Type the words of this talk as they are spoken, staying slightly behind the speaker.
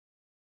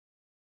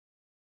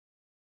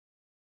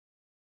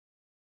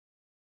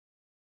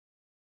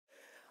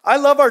I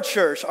love our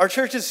church. Our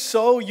church is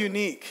so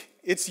unique.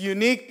 It's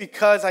unique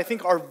because I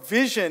think our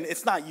vision,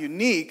 it's not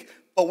unique,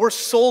 but we're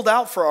sold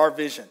out for our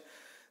vision.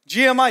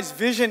 GMI's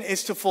vision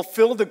is to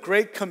fulfill the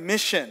Great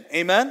Commission.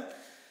 Amen?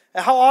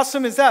 And how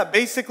awesome is that?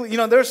 Basically,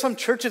 there are some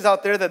churches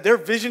out there that their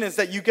vision is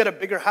that you get a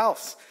bigger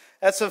house.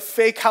 That's a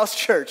fake house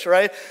church,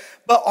 right?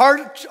 But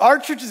our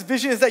church's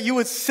vision is that you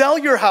would sell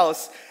your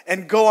house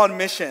and go on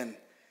mission.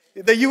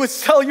 That you would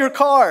sell your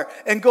car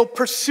and go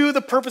pursue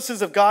the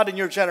purposes of God in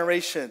your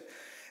generation.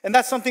 And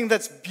that's something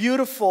that's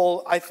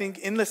beautiful, I think,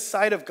 in the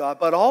sight of God.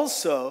 But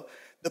also,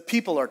 the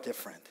people are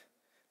different.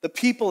 The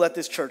people at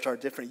this church are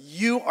different.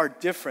 You are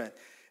different.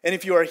 And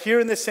if you are here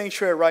in this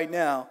sanctuary right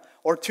now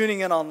or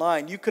tuning in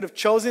online, you could have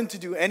chosen to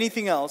do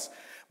anything else.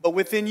 But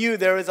within you,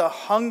 there is a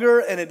hunger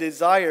and a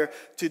desire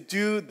to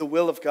do the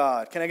will of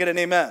God. Can I get an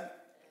amen?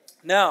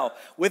 Now,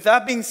 with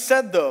that being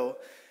said, though,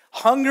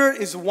 hunger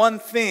is one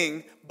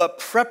thing, but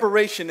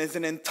preparation is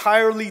an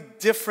entirely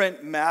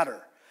different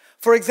matter.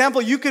 For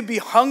example, you could be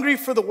hungry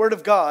for the word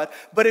of God,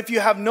 but if you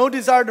have no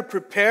desire to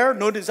prepare,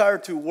 no desire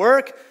to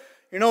work,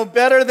 you're no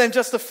better than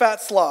just a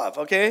fat slob,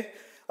 okay?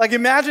 Like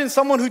imagine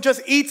someone who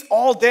just eats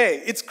all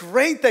day. It's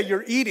great that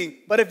you're eating,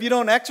 but if you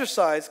don't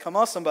exercise, come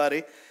on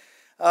somebody,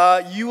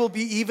 you will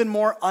be even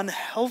more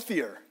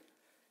unhealthier.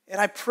 And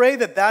I pray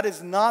that that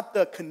is not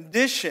the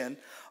condition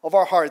of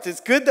our hearts.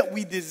 It's good that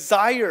we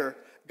desire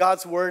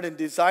God's word and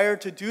desire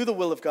to do the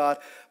will of God,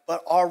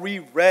 but are we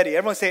ready?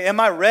 Everyone say, am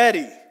I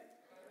ready?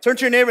 Turn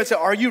to your neighbor and say,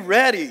 are you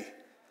ready?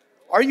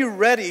 Are you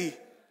ready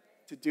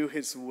to do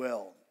his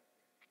will?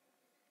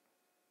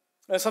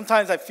 And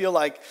sometimes I feel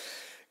like,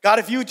 God,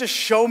 if you would just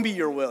show me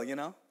your will,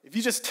 if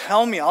you just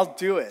tell me, I'll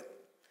do it.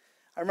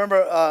 I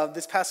remember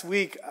this past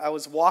week, I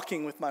was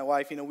walking with my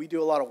wife. We do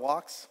a lot of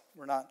walks.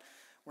 We're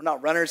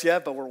not runners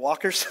yet, but we're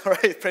walkers,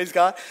 right? Praise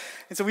God.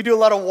 And so we do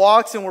a lot of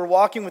walks, and we're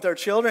walking with our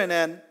children.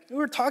 And we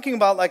were talking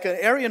about like an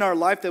area in our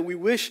life that we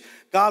wish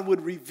God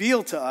would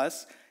reveal to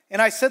us. And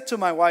I said to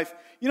my wife,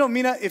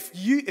 Mina,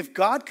 if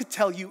God could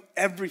tell you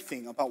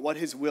everything about what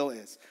his will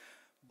is,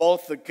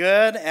 both the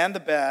good and the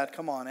bad,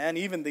 come on, and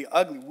even the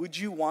ugly, would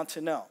you want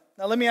to know?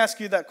 Now, let me ask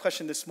you that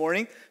question this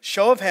morning.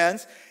 Show of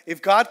hands.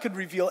 If God could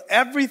reveal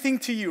everything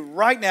to you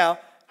right now,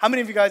 how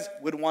many of you guys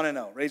would want to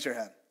know? Raise your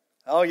hand.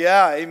 Oh,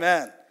 yeah,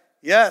 amen.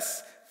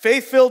 Yes,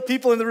 faith-filled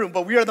people in the room,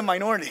 but we are the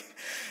minority.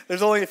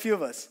 There's only a few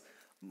of us.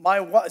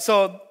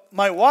 So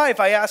my wife,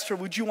 I asked her,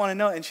 would you want to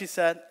know? And she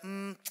said,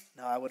 no,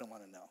 I wouldn't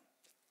want to know.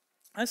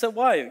 I said,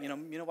 why?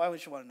 Why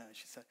would you want to know? And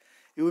she said,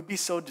 it would be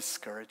so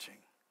discouraging.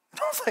 And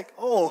I was like,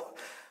 oh,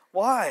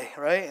 why,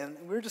 right? And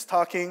we were just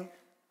talking.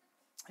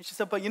 And she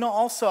said, but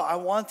also I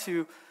want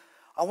to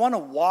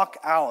walk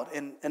out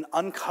and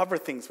uncover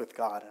things with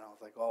God. And I was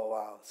like, oh,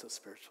 wow, so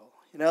spiritual.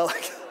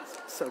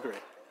 So great.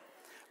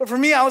 But for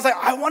me, I was like,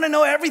 I want to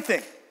know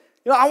everything.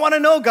 I want to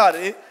know God.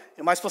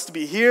 Am I supposed to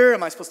be here?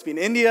 Am I supposed to be in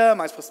India?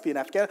 Am I supposed to be in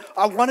Afghanistan?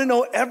 I want to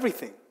know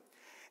everything.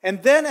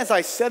 And then as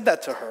I said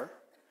that to her,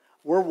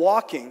 we're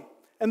walking,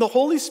 and the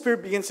Holy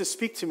Spirit begins to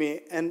speak to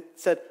me and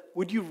said,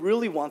 would you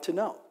really want to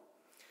know?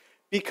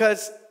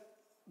 Because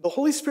the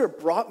Holy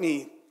Spirit brought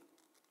me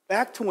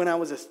back to when I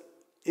was an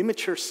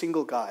immature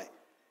single guy.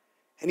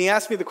 And he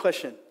asked me the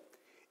question,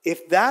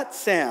 if that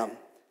Sam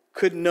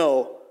could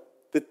know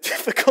the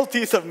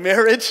difficulties of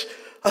marriage,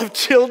 of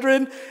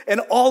children, and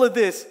all of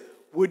this,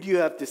 would you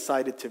have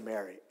decided to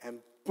marry? And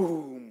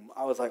boom,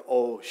 I was like,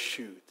 oh,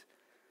 shoot.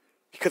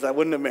 Because I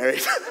wouldn't have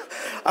married.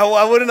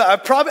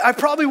 I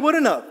probably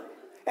wouldn't have.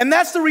 And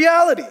that's the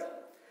reality.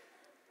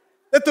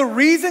 That the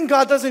reason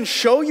God doesn't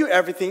show you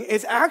everything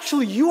is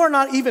actually you are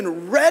not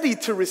even ready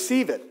to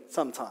receive it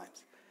sometimes.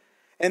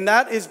 And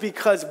that is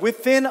because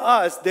within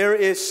us, there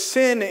is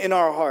sin in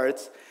our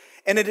hearts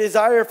and a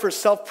desire for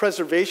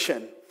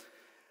self-preservation.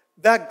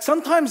 That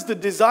sometimes the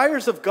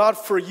desires of God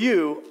for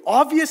you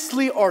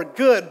obviously are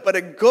good, but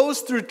it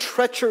goes through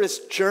treacherous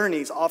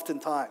journeys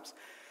oftentimes.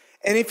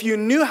 And if you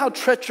knew how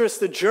treacherous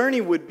the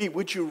journey would be,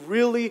 would you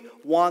really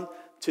want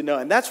to know?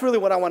 And that's really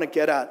what I want to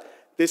get at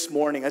this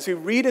morning. As we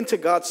read into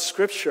God's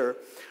scripture,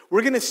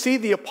 we're going to see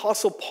the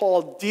Apostle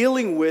Paul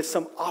dealing with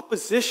some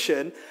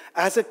opposition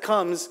as it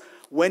comes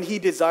when he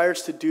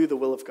desires to do the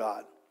will of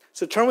God.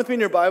 So turn with me in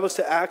your Bibles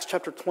to Acts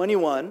chapter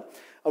 21.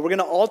 We're going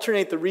to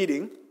alternate the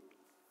reading.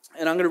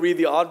 And I'm going to read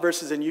the odd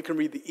verses and you can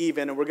read the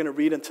even. And we're going to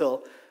read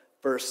until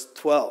verse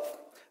 12.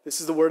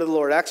 This is the word of the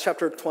Lord. Acts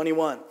chapter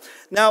 21.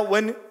 Now,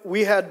 when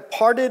we had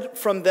parted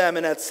from them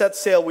and had set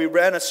sail, we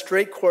ran a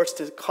straight course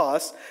to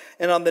Kos,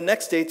 and on the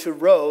next day to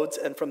Rhodes,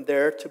 and from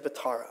there to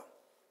Patara.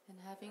 And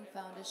having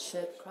found a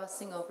ship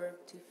crossing over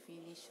to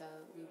Phoenicia,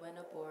 we went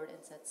aboard and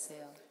set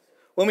sail.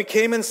 When we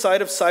came in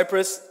sight of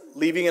Cyprus,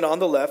 leaving it on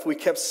the left, we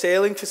kept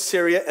sailing to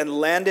Syria and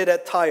landed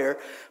at Tyre,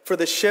 for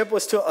the ship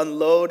was to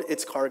unload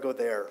its cargo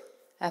there.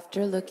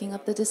 After looking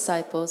up the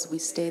disciples, we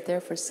stayed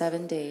there for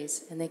 7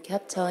 days, and they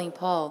kept telling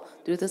Paul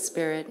through the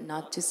Spirit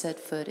not to set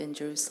foot in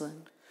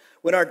Jerusalem.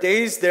 When our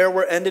days there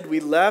were ended, we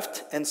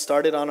left and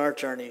started on our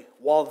journey,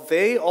 while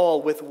they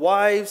all, with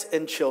wives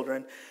and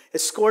children,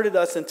 escorted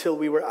us until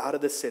we were out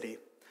of the city.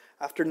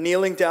 After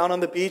kneeling down on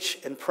the beach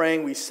and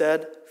praying, we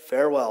said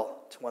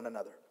farewell to one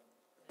another.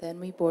 Then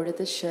we boarded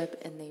the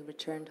ship and they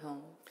returned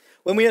home.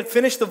 When we had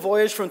finished the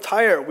voyage from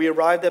Tyre, we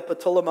arrived at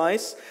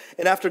Ptolemais,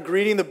 and after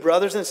greeting the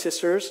brothers and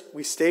sisters,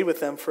 we stayed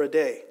with them for a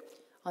day.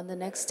 On the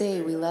next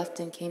day, we left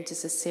and came to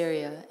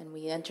Caesarea, and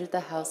we entered the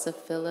house of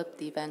Philip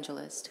the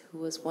evangelist, who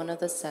was one of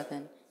the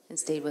 7, and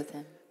stayed with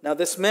him. Now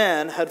this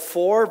man had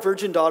 4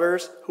 virgin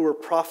daughters who were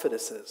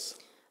prophetesses.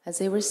 As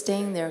they were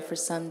staying there for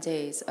some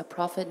days, a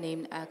prophet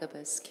named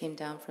Agabus came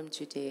down from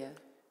Judea.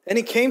 And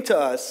he came to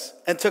us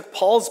and took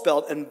Paul's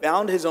belt and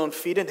bound his own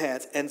feet and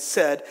hands and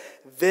said,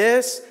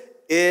 "This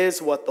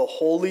is what the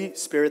Holy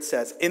Spirit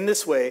says. In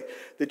this way,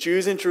 the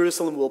Jews in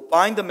Jerusalem will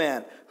bind the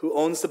man who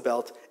owns the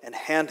belt and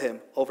hand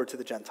him over to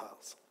the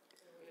Gentiles."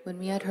 When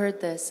we had heard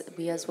this,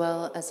 we as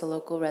well as the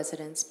local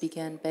residents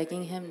began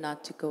begging him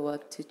not to go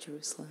up to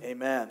Jerusalem.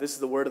 Amen. This is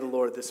the word of the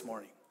Lord this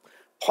morning.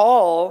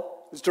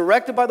 Paul was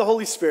directed by the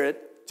Holy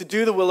Spirit to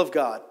do the will of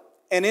God.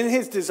 And in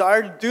his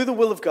desire to do the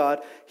will of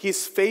God,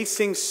 he's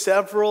facing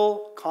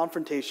several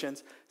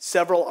confrontations,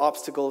 several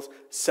obstacles,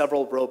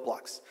 several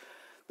roadblocks.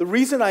 The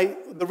reason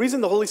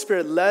the Holy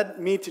Spirit led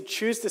me to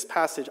choose this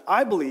passage,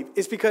 I believe,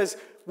 is because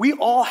we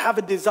all have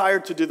a desire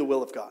to do the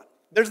will of God.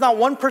 There's not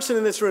one person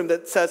in this room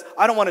that says,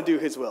 "I don't want to do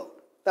his will."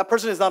 That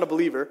person is not a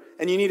believer,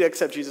 and you need to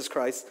accept Jesus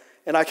Christ.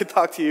 And I can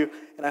talk to you,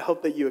 and I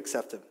hope that you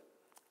accept him.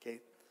 Okay?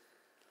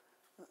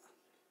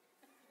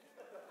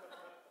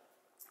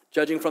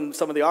 Judging from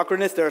some of the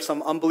awkwardness, there are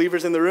some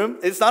unbelievers in the room.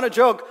 It's not a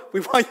joke. We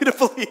want you to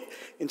believe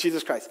in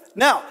Jesus Christ.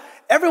 Now,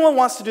 everyone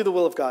wants to do the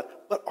will of God,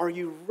 but are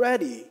you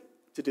ready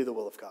to do the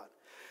will of God?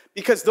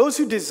 Because those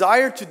who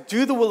desire to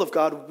do the will of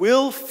God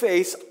will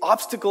face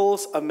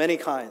obstacles of many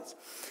kinds.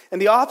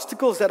 And the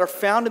obstacles that are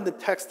found in the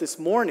text this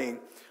morning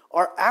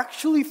are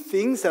actually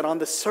things that on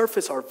the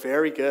surface are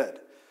very good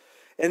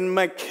and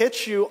might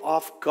catch you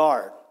off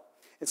guard.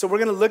 And so we're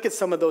going to look at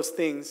some of those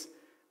things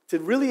to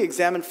really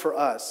examine for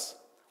us,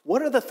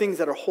 what are the things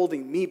that are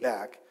holding me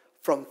back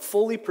from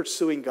fully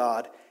pursuing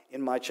God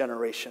in my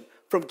generation,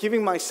 from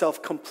giving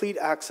myself complete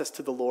access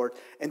to the Lord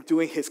and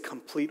doing his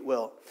complete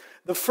will?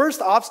 The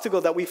first obstacle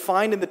that we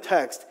find in the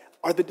text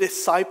are the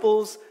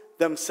disciples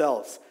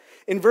themselves.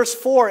 In verse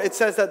 4, it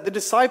says that the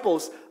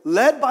disciples,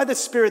 led by the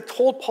Spirit,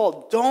 told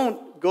Paul,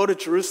 "Don't go to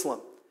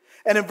Jerusalem."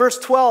 And in verse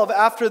 12,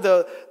 after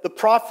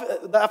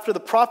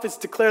the prophets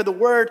declare the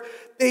word,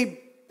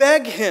 they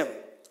beg him,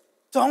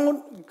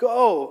 "Don't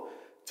go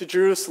to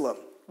Jerusalem,"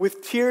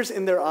 with tears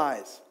in their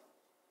eyes.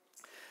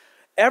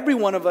 Every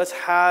one of us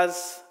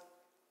has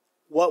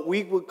what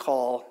we would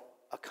call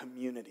a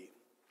community.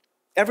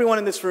 Everyone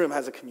in this room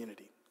has a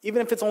community.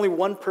 Even if it's only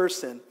one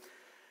person,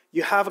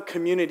 you have a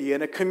community.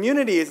 And a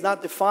community is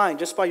not defined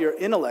just by your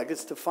intellect,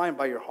 it's defined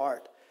by your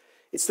heart.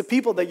 It's the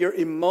people that you're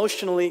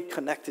emotionally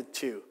connected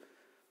to.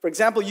 For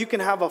example, you can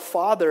have a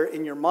father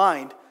in your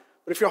mind,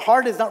 but if your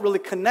heart is not really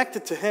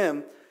connected to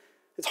him,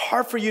 it's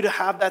hard for you to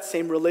have that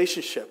same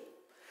relationship.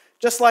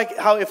 Just like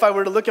how if I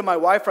were to look at my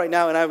wife right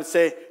now and I would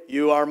say,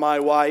 "You are my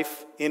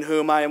wife, in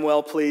whom I am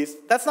well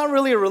pleased," that's not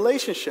really a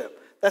relationship.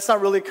 That's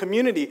not really a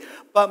community.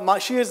 But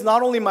she is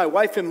not only my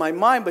wife in my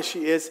mind, but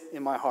she is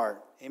in my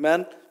heart.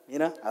 Amen?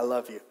 Mina, I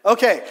love you.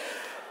 Okay.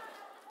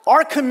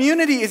 Our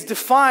community is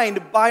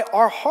defined by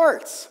our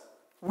hearts.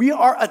 We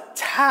are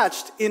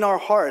attached in our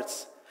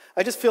hearts.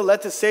 I just feel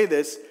led to say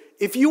this.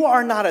 If you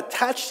are not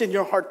attached in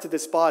your heart to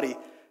this body,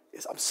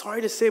 I'm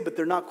sorry to say, but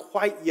they're not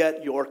quite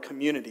yet your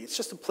community. It's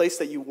just a place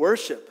that you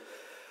worship.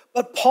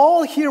 But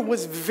Paul here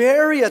was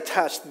very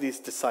attached to these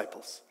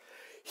disciples.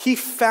 He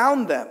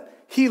found them.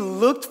 He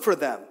looked for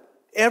them.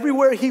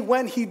 Everywhere he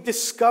went, he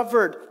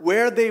discovered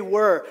where they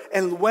were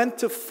and went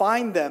to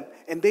find them,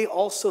 and they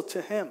also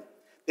to him.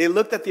 They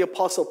looked at the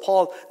Apostle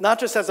Paul, not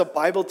just as a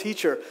Bible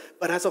teacher,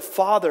 but as a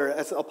father,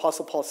 as the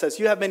Apostle Paul says.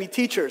 You have many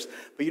teachers,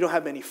 but you don't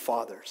have many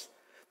fathers.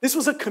 This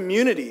was a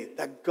community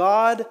that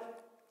God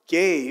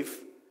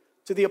gave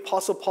to the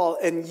Apostle Paul.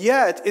 And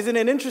yet, isn't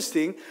it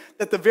interesting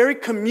that the very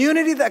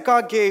community that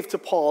God gave to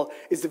Paul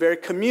is the very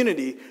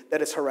community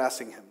that is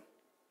harassing him?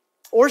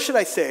 Or should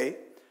I say,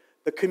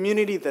 the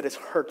community that is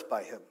hurt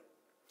by him.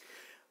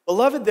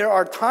 Beloved, there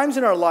are times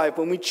in our life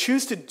when we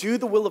choose to do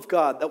the will of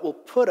God that will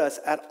put us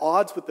at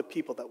odds with the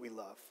people that we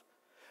love.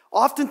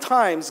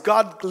 Oftentimes,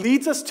 God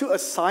leads us to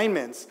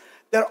assignments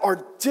that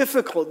are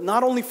difficult,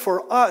 not only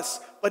for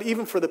us, but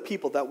even for the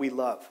people that we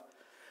love.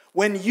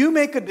 When you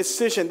make a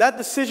decision, that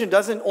decision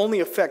doesn't only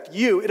affect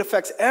you, it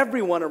affects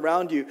everyone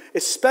around you,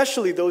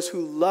 especially those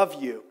who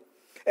love you.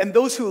 And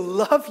those who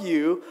love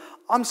you,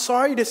 I'm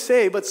sorry to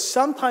say, but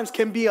sometimes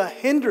can be a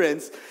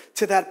hindrance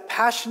to that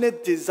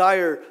passionate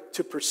desire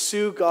to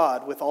pursue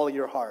God with all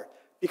your heart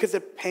because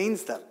it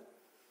pains them.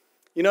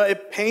 You know,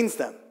 it pains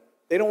them.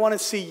 They don't want to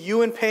see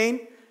you in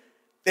pain.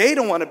 They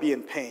don't want to be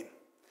in pain.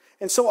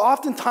 And so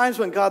oftentimes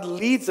when God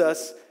leads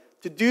us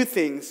to do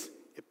things,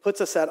 it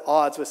puts us at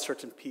odds with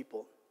certain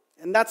people.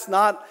 And that's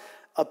not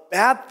a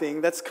bad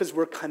thing. That's because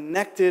we're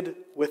connected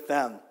with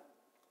them.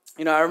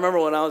 You know, I remember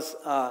when I was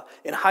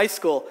in high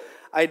school,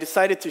 I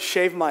decided to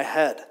shave my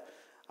head.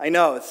 I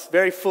know, it's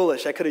very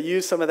foolish. I could have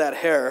used some of that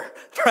hair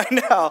right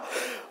now.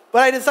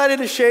 But I decided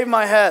to shave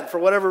my head for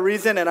whatever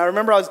reason. And I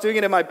remember I was doing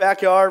it in my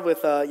backyard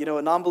with a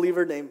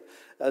non-believer named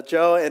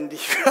Joe. And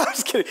I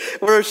was kidding.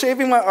 We were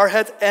shaving our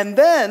heads. And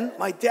then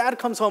my dad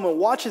comes home and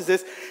watches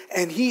this.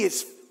 And he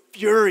is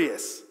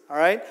furious, all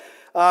right?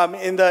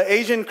 In the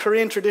Asian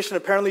Korean tradition,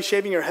 apparently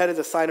shaving your head is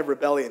a sign of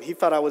rebellion. He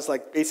thought I was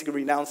like basically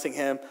renouncing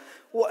him.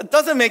 Well, it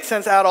doesn't make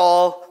sense at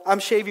all. I'm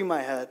shaving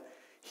my head.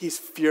 He's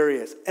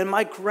furious. And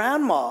my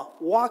grandma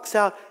walks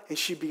out and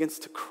she begins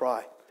to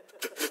cry.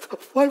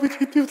 Why would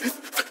you do this?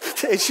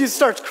 And she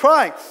starts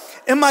crying.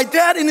 And my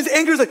dad in his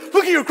anger is like,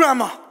 look at your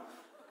grandma.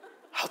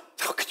 How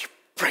could you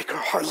break her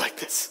heart like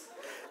this?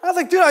 I was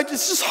like, dude,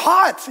 it's just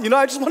hot.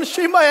 I just want to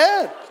shave my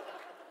head.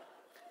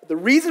 The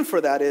reason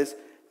for that is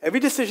every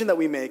decision that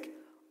we make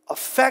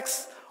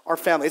affects our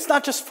family. It's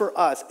not just for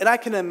us. And I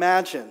can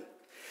imagine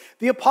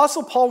the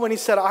Apostle Paul, when he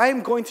said, I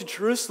am going to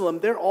Jerusalem,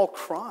 they're all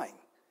crying.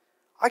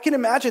 I can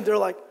imagine they're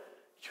like,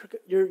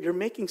 you're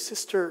making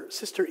Sister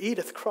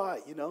Edith cry,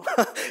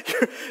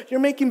 you're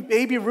making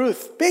Baby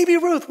Ruth. Baby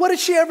Ruth, what did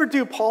she ever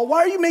do, Paul? Why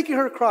are you making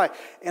her cry?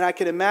 And I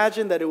can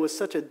imagine that it was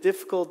such a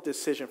difficult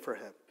decision for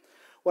him.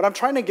 What I'm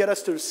trying to get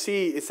us to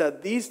see is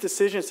that these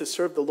decisions to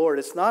serve the Lord,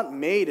 it's not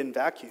made in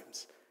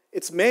vacuums.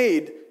 It's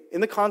made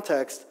in the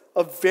context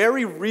of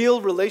very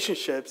real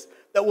relationships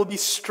that will be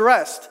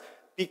stressed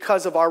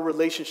because of our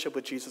relationship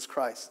with Jesus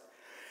Christ.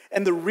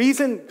 And the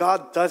reason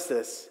God does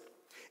this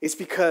is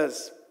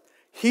because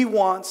he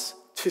wants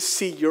to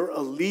see your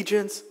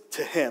allegiance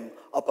to him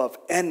above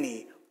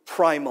any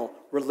primal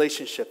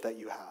relationship that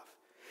you have.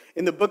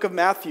 In the book of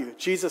Matthew,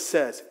 Jesus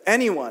says,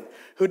 anyone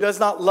who does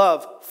not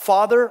love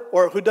father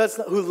or who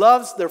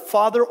loves their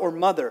father or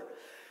mother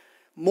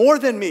more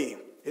than me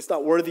is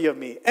not worthy of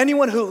me.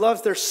 Anyone who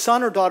loves their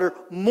son or daughter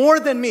more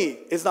than me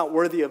is not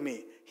worthy of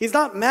me. He's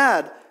not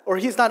mad or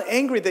he's not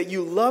angry that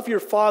you love your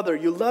father,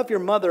 you love your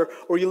mother,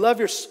 or you love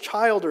your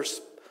child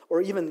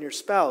or even your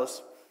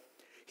spouse.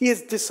 He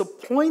is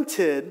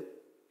disappointed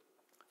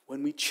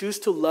when we choose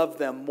to love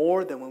them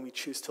more than when we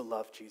choose to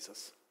love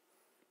Jesus.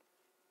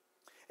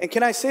 And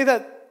can I say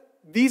that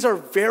these are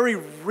very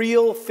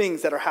real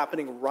things that are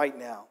happening right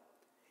now?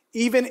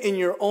 Even in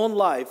your own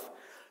life,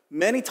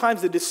 many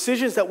times the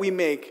decisions that we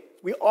make,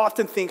 we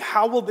often think,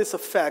 how will this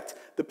affect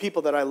the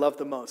people that I love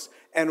the most?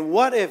 And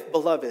what if,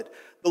 beloved,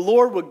 the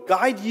Lord would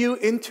guide you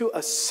into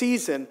a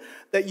season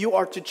that you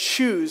are to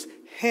choose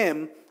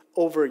him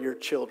over your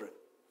children?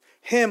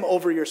 Him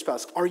over your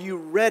spouse. Are you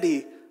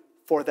ready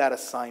for that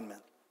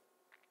assignment?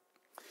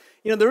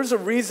 There was a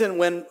reason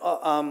when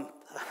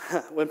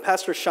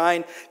Pastor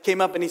Shine came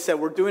up and he said,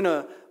 we're doing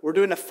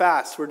a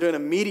fast, we're doing a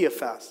media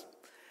fast.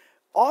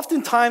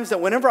 Oftentimes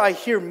that whenever I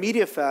hear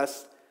media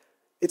fast,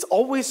 it's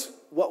always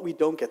what we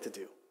don't get to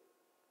do.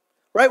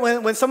 Right?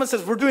 When someone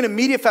says we're doing a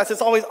media fast,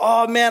 it's always,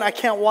 oh man, I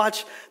can't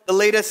watch the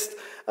latest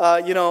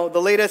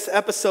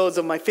episodes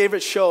of my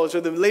favorite shows or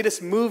the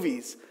latest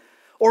movies.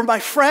 Or my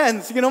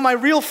friends, my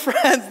real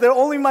friends, they're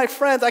only my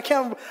friends. I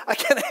can't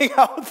hang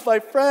out with my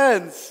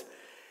friends.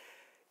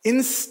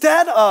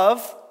 Instead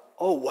of,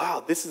 oh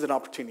wow, this is an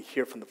opportunity to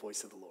hear from the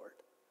voice of the Lord.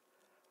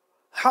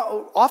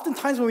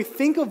 Oftentimes when we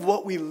think of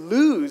what we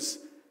lose,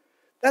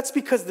 that's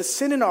because the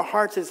sin in our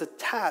hearts is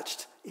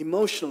attached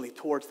emotionally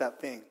towards that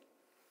thing.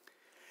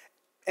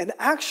 And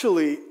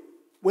actually,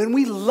 when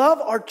we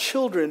love our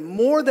children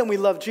more than we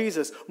love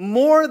Jesus,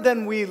 more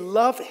than we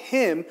love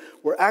him,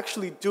 we're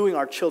actually doing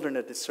our children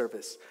a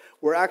disservice.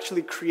 We're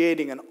actually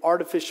creating an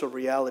artificial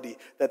reality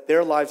that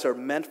their lives are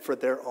meant for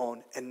their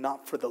own and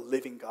not for the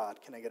living God.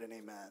 Can I get an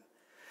amen?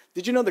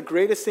 Did you know the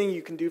greatest thing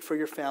you can do for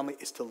your family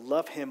is to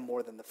love him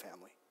more than the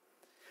family?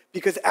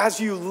 Because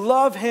as you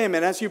love him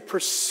and as you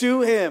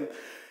pursue him,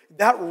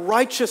 that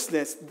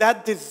righteousness,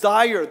 that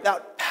desire,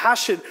 that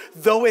passion,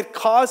 though it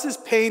causes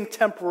pain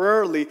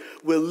temporarily,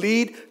 will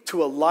lead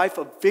to a life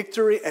of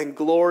victory and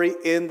glory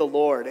in the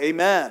Lord.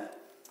 Amen.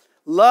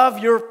 Love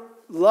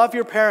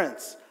your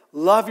parents,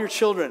 love your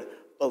children,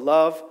 but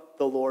love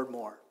the Lord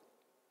more.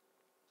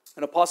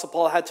 And Apostle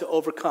Paul had to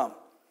overcome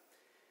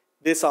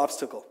this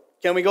obstacle.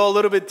 Can we go a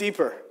little bit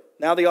deeper?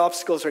 Now the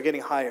obstacles are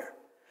getting higher.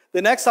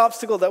 The next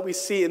obstacle that we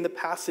see in the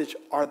passage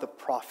are the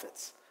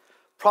prophets.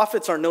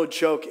 Prophets are no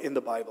joke in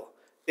the Bible.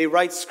 They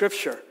write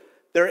scripture.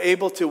 They're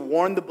able to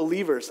warn the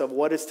believers of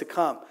what is to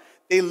come.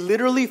 They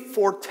literally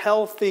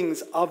foretell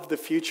things of the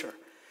future.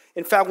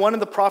 In fact, one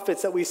of the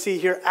prophets that we see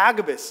here,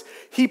 Agabus,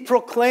 he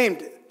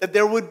proclaimed that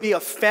there would be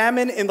a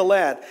famine in the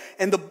land.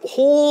 And the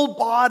whole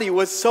body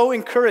was so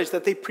encouraged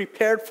that they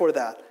prepared for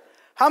that.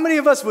 How many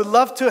of us would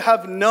love to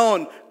have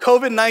known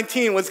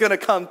COVID-19 was going to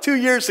come 2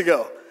 years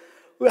ago?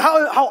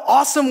 How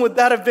awesome would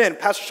that have been?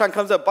 Pastor Sean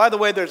comes up, by the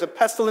way, there's a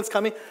pestilence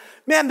coming.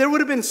 Man, there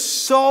would have been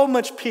so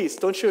much peace.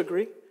 Don't you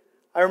agree?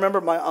 I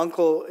remember my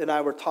uncle and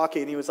I were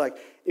talking, and he was like,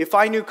 if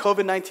I knew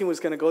COVID-19 was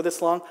going to go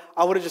this long,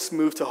 I would have just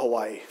moved to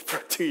Hawaii for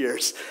 2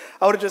 years.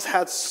 I would have just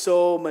had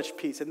so much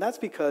peace. And that's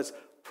because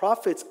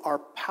prophets are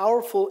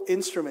powerful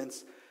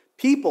instruments,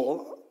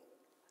 people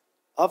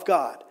of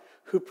God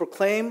who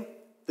proclaim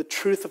the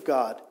truth of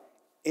God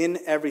in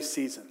every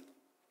season.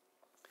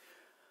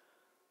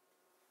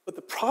 But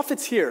the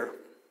prophets here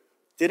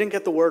didn't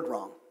get the word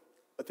wrong,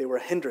 but they were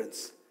a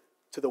hindrance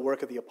to the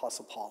work of the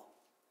Apostle Paul.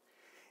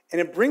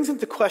 And it brings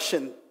into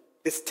question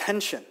this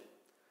tension.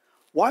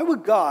 Why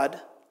would God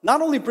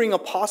not only bring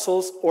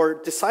apostles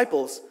or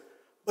disciples,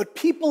 but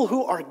people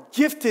who are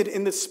gifted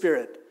in the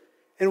Spirit?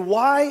 And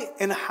why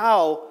and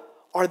how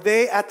are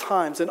they at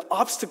times an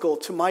obstacle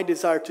to my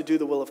desire to do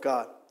the will of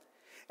God?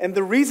 And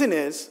the reason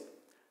is,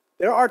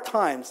 there are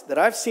times that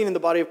I've seen in the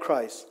body of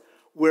Christ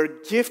where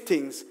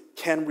giftings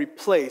can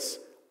replace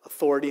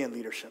authority and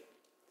leadership.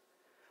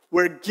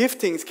 Where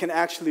giftings can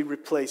actually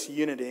replace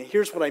unity. And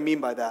here's what I mean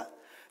by that.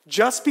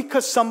 Just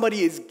because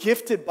somebody is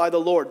gifted by the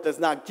Lord does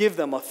not give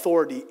them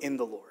authority in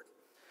the Lord.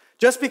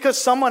 Just because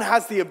someone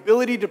has the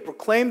ability to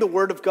proclaim the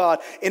word of God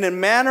in a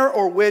manner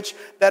or which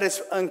that is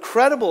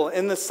incredible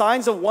in the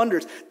signs of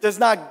wonders does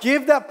not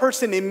give that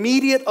person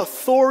immediate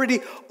authority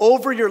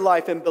over your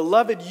life. And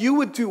beloved, you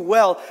would do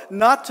well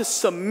not to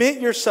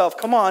submit yourself,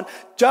 come on,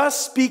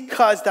 just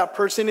because that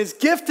person is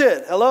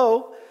gifted.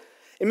 Hello?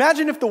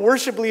 Imagine if the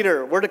worship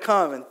leader were to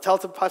come and tell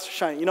to Pastor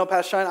Shine, you know,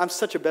 Pastor Shine, I'm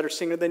such a better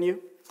singer than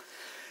you.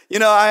 You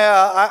know,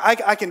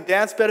 I can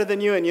dance better than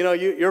you, and you know,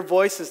 your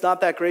voice is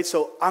not that great,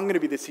 so I'm going to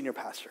be the senior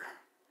pastor.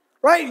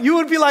 Right? You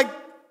would be like,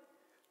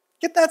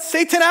 get that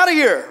Satan out of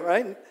here,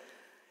 right?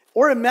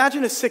 Or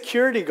imagine a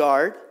security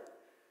guard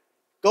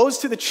goes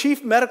to the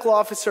chief medical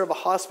officer of a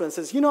hospital and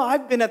says, you know,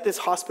 I've been at this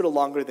hospital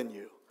longer than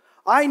you.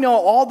 I know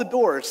all the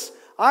doors.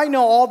 I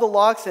know all the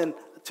locks, and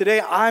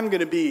today I'm going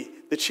to be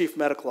the chief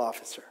medical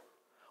officer.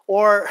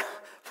 Or,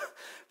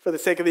 for the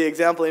sake of the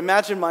example,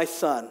 imagine my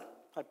son,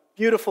 a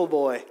beautiful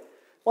boy,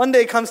 one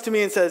day comes to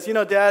me and says, you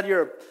know, Dad,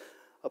 you're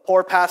a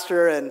poor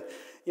pastor, and,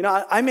 you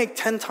know, I make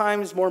 10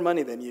 times more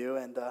money than you,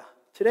 and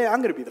today I'm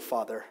going to be the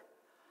father.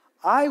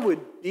 I would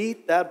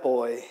beat that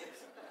boy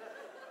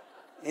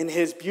in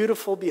his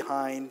beautiful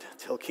behind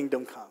till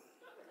kingdom come.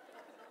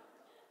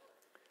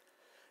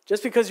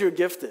 Just because you're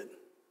gifted,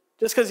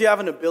 just because you have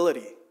an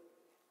ability,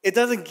 it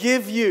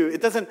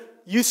doesn't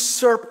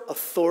usurp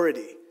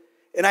authority.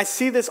 And I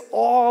see this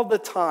all the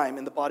time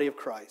in the body of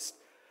Christ,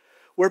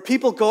 where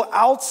people go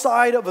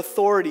outside of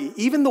authority,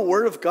 even the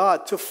word of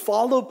God, to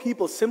follow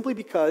people simply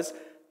because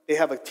they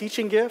have a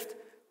teaching gift,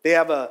 they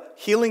have a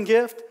healing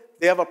gift,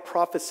 they have a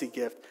prophecy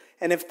gift.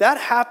 And if that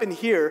happened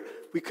here,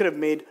 we could have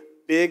made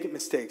big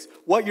mistakes.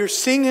 What you're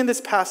seeing in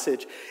this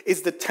passage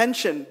is the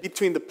tension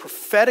between the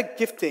prophetic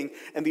gifting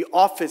and the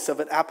office of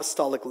an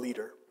apostolic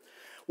leader.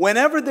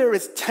 Whenever there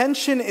is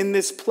tension in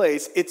this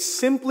place, it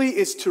simply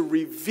is to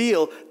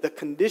reveal the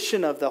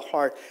condition of the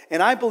heart.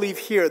 And I believe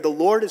here the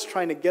Lord is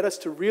trying to get us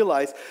to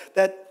realize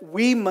that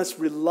we must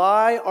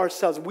rely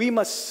ourselves, we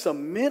must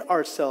submit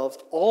ourselves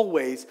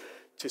always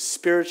to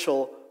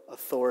spiritual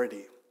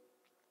authority.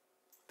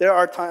 There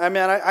are times,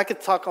 I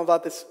could talk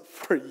about this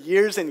for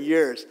years and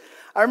years.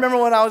 I remember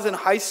when I was in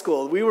high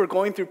school, we were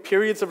going through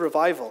periods of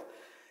revival.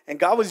 And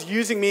God was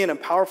using me in a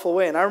powerful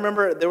way. And I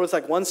remember there was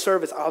like one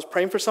service, I was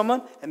praying for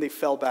someone, and they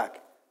fell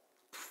back.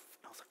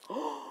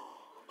 And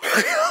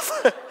I was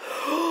like,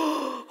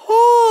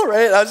 oh,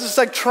 right? I was just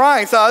like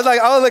trying. So I was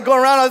like going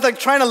around, I was like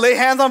trying to lay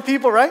hands on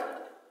people, right?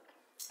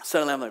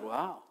 Suddenly I'm like,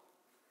 wow,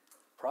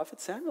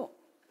 Prophet Samuel.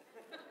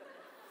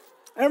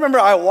 I remember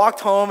I walked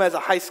home as a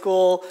high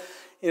school,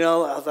 I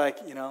was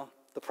like,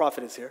 the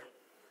prophet is here.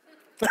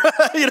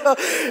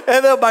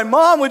 And then my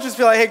mom would just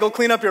be like, hey, go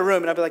clean up your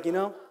room. And I'd be like,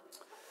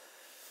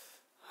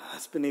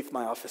 that's beneath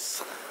my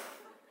office.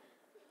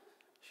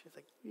 She's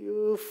like,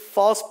 you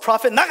false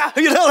prophet.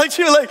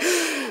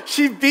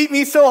 She beat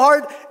me so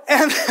hard.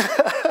 And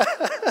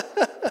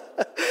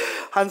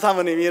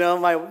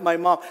my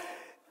mom.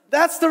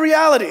 That's the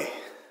reality.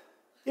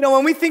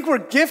 When we think we're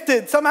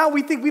gifted, somehow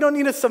we think we don't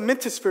need to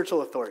submit to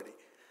spiritual authority.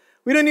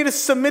 We don't need to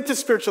submit to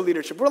spiritual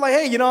leadership. We're like,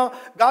 hey,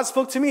 God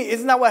spoke to me.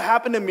 Isn't that what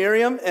happened to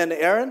Miriam and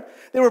Aaron?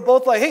 They were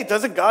both like, hey,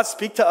 doesn't God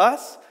speak to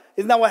us?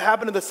 Isn't that what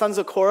happened to the sons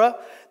of Korah?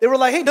 They were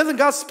like, hey, doesn't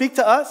God speak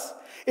to us?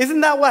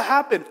 Isn't that what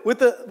happened with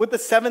the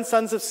 7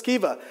 sons of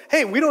Sceva?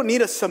 Hey, we don't need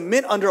to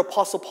submit under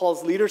Apostle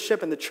Paul's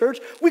leadership in the church.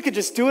 We could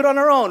just do it on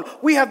our own.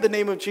 We have the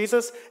name of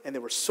Jesus. And they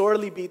were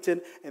sorely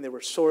beaten and they were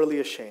sorely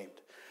ashamed.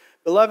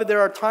 Beloved, there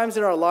are times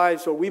in our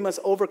lives where we must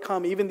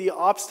overcome even the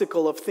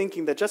obstacle of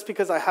thinking that just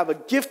because I have a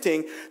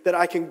gifting that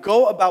I can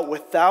go about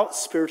without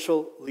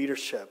spiritual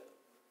leadership.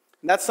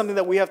 And that's something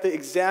that we have to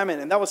examine.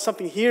 And that was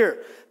something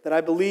here that I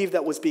believe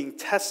that was being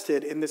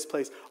tested in this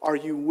place. Are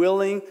you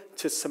willing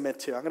to submit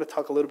to? I'm going to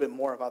talk a little bit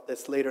more about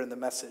this later in the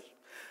message.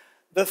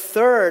 The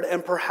third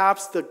and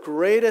perhaps the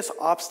greatest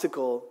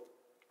obstacle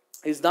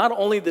is not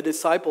only the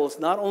disciples,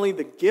 not only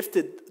the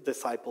gifted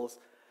disciples,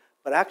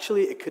 but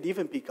actually it could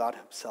even be God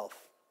himself.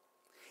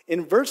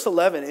 In verse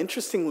 11,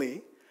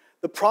 interestingly,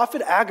 the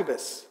prophet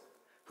Agabus,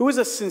 who was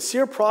a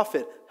sincere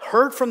prophet,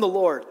 heard from the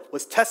Lord,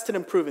 was tested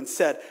and proven,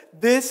 said,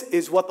 this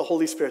is what the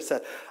Holy Spirit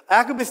said.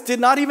 Agabus did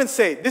not even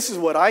say, this is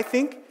what I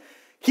think.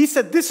 He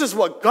said, this is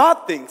what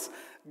God thinks.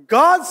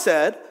 God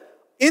said,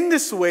 in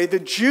this way, the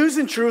Jews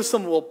in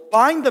Jerusalem will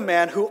bind the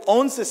man who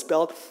owns this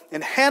belt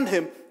and hand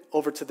him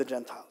over to the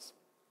Gentiles.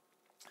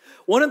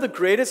 One of the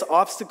greatest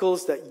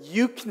obstacles that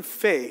you can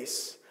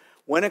face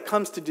when it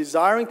comes to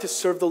desiring to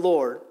serve the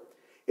Lord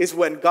is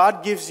when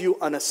God gives you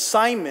an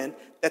assignment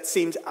that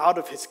seems out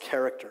of his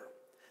character.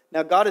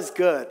 Now, God is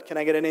good. Can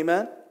I get an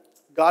amen?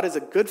 God is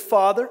a good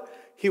father.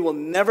 He will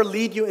never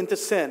lead you into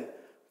sin.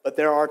 But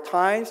there are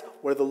times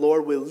where the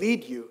Lord will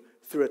lead you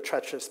through a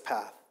treacherous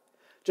path.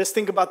 Just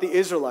think about the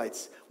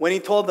Israelites. When he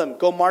told them,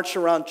 go march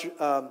around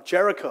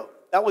Jericho,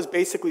 that was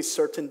basically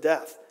certain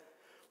death.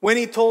 When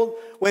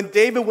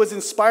David was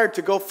inspired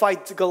to go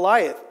fight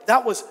Goliath,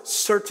 that was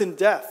certain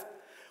death.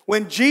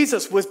 When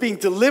Jesus was being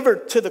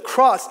delivered to the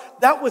cross,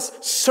 that was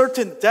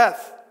certain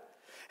death.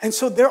 And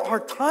so there are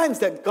times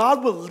that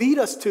God will lead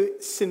us to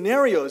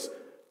scenarios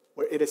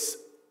where it is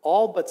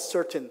all but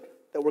certain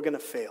that we're going to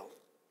fail.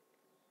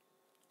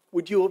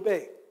 Would you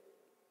obey?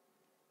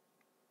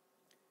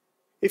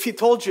 If he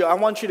told you, I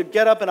want you to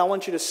get up and I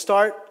want you to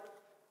start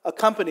a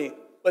company,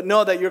 but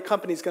know that your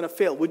company is going to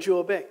fail, would you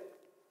obey?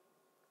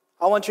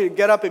 I want you to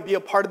get up and be a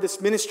part of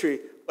this ministry,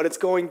 but it's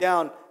going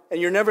down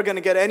and you're never going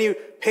to get any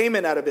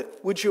payment out of it.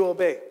 Would you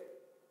obey?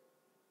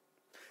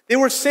 They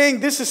were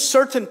saying, this is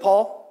certain,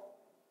 Paul.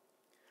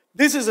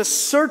 This is a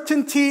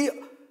certainty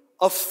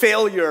of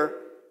failure,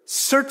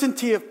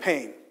 certainty of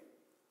pain.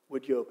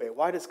 Would you obey?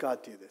 Why does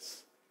God do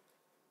this?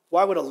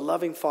 Why would a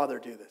loving father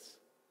do this?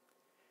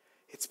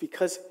 It's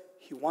because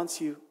he wants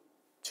you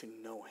to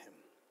know him.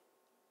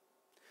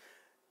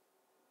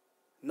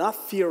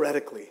 Not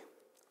theoretically,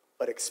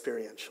 but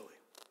experientially.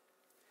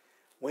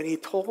 When he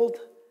told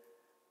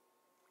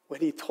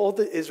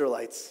the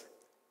Israelites,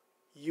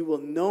 you will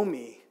know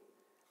me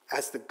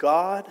as the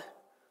God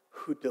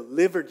who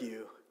delivered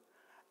you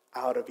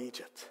out of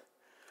Egypt.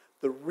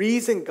 The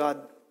reason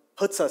God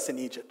puts us in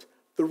Egypt,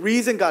 the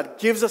reason God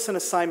gives us an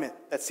assignment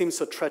that seems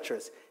so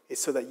treacherous is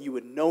so that you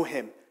would know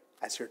him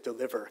as your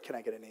deliverer. Can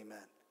I get an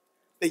amen?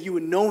 That you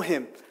would know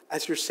him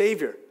as your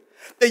Savior.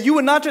 That you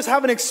would not just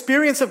have an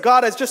experience of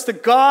God as just the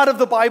God of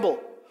the Bible,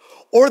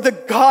 or the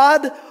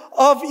God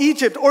of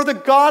Egypt, or the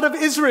God of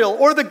Israel,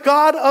 or the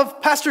God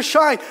of Pastor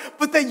Shine,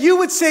 but that you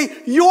would say,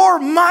 you're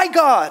my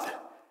God.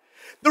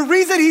 The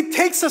reason he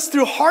takes us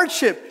through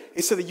hardship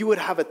is so that you would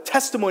have a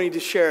testimony to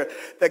share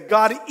that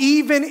God,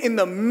 even in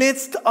the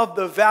midst of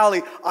the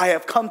valley, I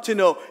have come to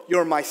know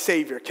you're my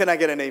Savior. Can I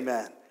get an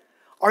amen?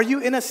 Are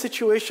you in a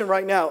situation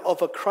right now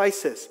of a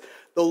crisis?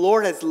 The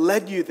Lord has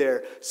led you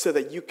there so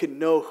that you can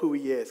know who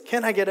he is.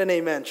 Can I get an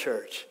amen,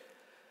 church?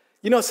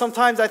 You know,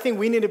 sometimes I think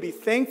we need to be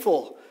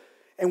thankful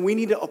and we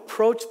need to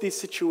approach these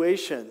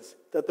situations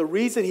that the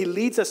reason he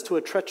leads us to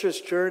a treacherous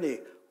journey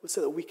was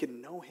so that we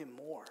can know him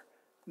more,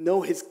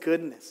 know his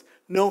goodness,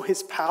 know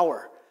his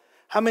power.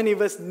 How many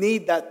of us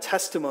need that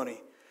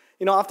testimony?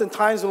 You know,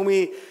 oftentimes when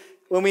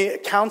we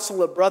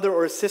counsel a brother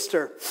or a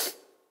sister,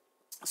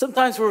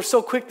 sometimes we're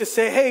so quick to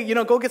say, hey, you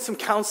know, go get some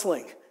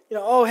counseling. You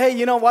know, oh, hey,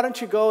 you know, why don't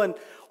you go and,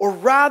 or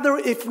rather,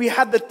 if we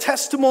had the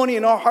testimony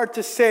in our heart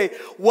to say,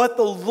 what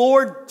the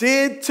Lord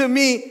did to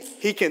me,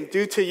 he can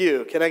do to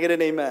you. Can I get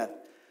an amen?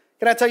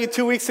 Can I tell you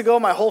 2 weeks ago,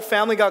 my whole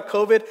family got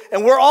COVID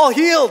and we're all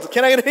healed.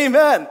 Can I get an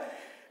amen?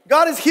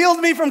 God has healed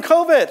me from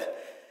COVID.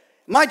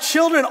 My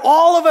children,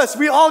 all of us,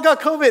 we all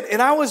got COVID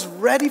and I was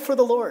ready for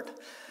the Lord.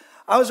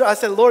 I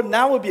said, Lord,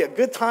 now would be a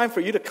good time for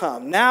you to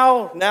come.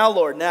 Now,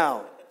 Lord,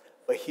 now.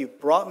 But he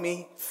brought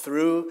me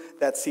through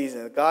that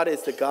season. God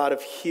is the God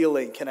of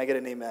healing. Can I get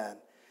an amen?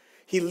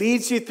 He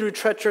leads you through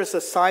treacherous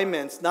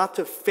assignments, not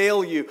to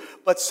fail you,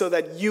 but so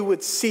that you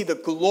would see the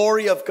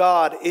glory of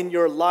God in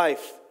your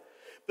life.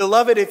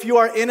 Beloved, if you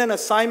are in an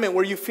assignment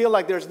where you feel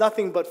like there's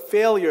nothing but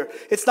failure,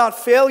 it's not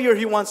failure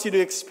he wants you to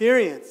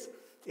experience.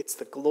 It's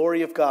the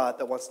glory of God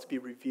that wants to be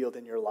revealed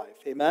in your life.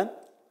 Amen?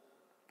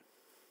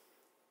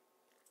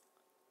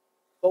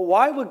 But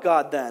why would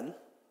God then,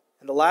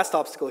 and the last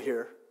obstacle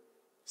here,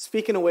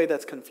 speak in a way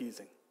that's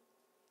confusing?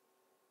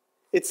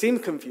 It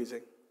seemed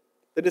confusing.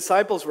 The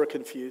disciples were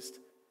confused.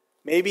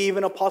 Maybe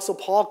even Apostle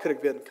Paul could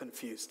have been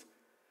confused.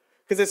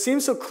 Because it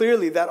seems so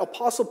clearly that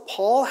Apostle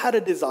Paul had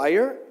a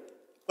desire,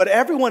 but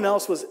everyone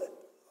else was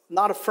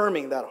not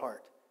affirming that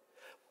heart.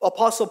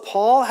 Apostle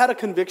Paul had a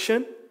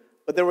conviction,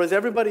 but there was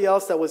everybody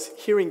else that was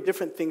hearing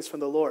different things from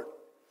the Lord.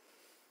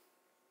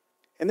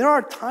 And there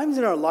are times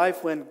in our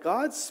life when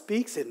God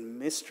speaks in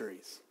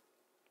mysteries.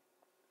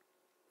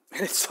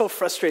 And it's so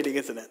frustrating,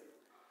 isn't it?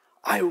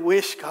 I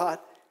wish, God,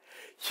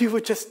 you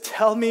would just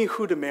tell me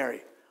who to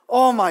marry.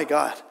 Oh my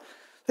God.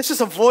 Let's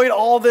just avoid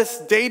all this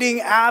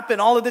dating app and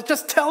all of this.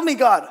 Just tell me,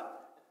 God.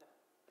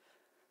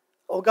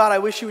 Oh God, I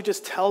wish you would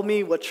just tell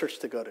me what church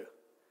to go to.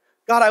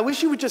 God, I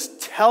wish you would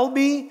just tell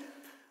me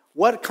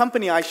what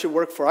company I should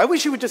work for. I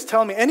wish you would just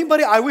tell me.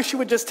 Anybody, I wish you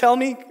would just tell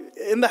me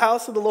in the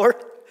house of the Lord.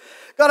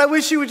 God, I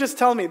wish you would just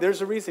tell me.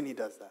 There's a reason he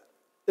does that.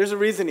 There's a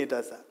reason he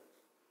does that.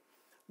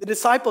 The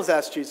disciples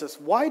asked Jesus,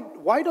 why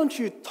don't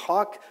you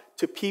talk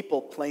to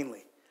people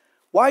plainly?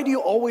 Why do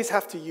you always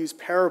have to use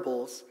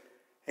parables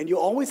and you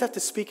always have to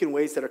speak in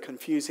ways that are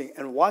confusing?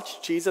 And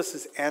watch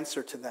Jesus'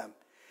 answer to them.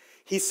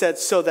 He said,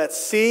 so that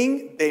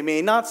seeing they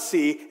may not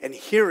see and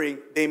hearing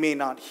they may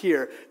not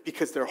hear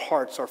because their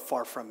hearts are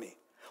far from me.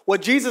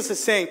 What Jesus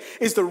is saying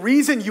is the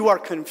reason you are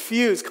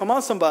confused, come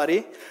on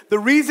somebody, the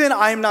reason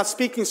I am not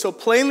speaking so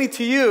plainly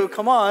to you,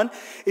 come on,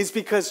 is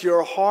because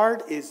your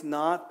heart is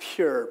not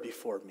pure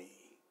before me.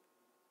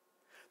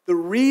 The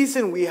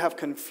reason we have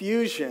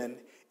confusion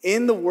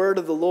in the word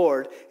of the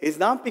Lord is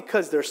not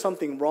because there's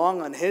something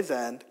wrong on his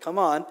end, come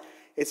on,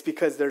 it's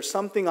because there's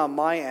something on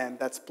my end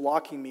that's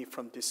blocking me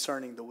from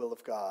discerning the will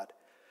of God.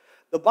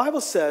 The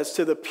Bible says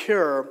to the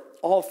pure,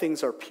 all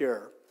things are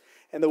pure.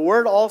 And the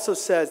word also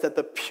says that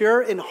the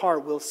pure in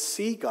heart will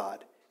see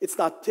God. It's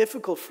not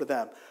difficult for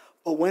them.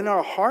 But when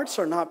our hearts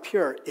are not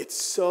pure, it's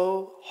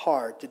so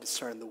hard to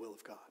discern the will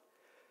of God.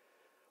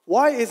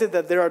 Why is it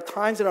that there are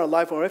times in our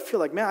life where I feel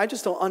like, man, I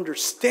just don't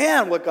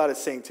understand what God is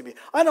saying to me.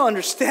 I don't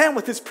understand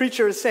what this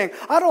preacher is saying.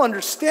 I don't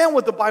understand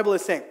what the Bible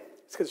is saying.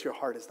 It's because your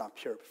heart is not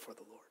pure before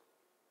the Lord.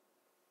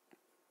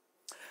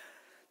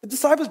 The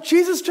disciples,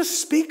 Jesus,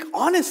 just speak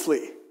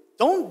honestly.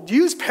 Don't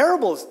use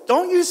parables.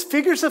 Don't use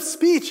figures of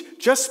speech.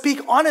 Just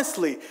speak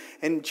honestly.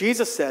 And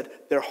Jesus said,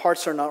 their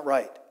hearts are not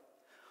right.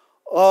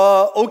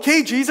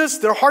 Okay, Jesus,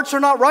 their hearts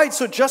are not right,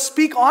 so just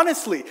speak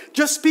honestly.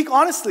 Just speak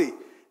honestly.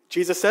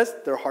 Jesus says,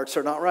 their hearts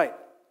are not right.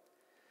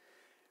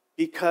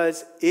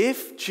 Because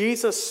if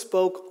Jesus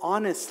spoke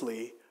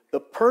honestly,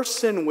 the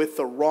person with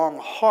the wrong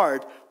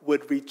heart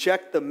would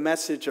reject the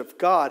message of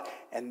God,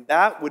 and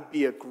that would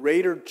be a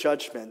greater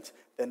judgment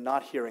than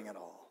not hearing at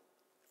all.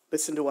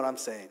 Listen to what I'm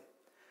saying.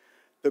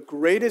 The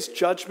greatest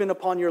judgment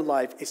upon your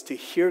life is to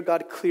hear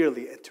God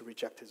clearly and to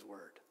reject his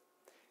word.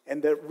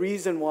 And the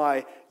reason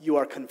why you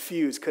are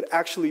confused could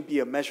actually be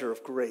a measure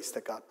of grace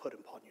that God put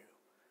upon you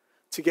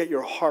to get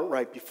your heart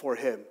right before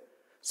him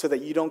so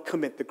that you don't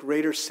commit the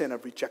greater sin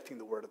of rejecting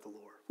the word of the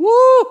Lord.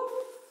 Woo!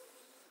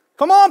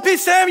 Come on, Pete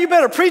Sam, you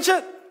better preach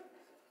it.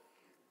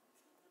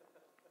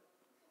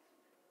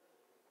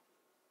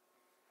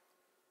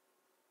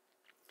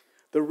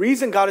 The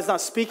reason God is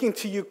not speaking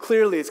to you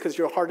clearly is because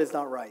your heart is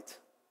not right.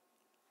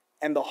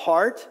 And the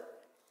heart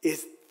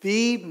is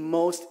the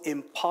most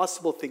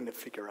impossible thing to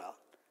figure out.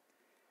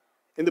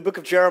 In the book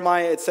of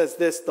Jeremiah, it says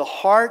this, the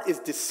heart is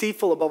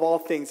deceitful above all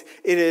things.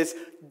 It is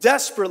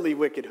desperately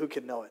wicked. Who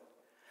can know it?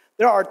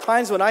 There are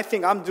times when I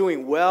think I'm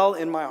doing well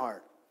in my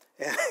heart.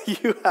 And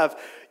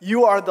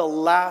you are the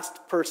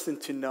last person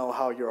to know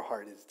how your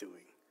heart is doing.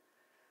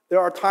 There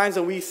are times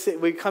when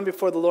we come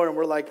before the Lord and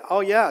we're like,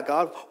 oh yeah,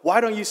 God, why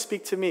don't you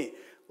speak to me?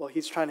 Well,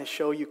 he's trying to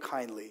show you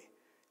kindly.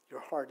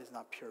 Your heart is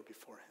not pure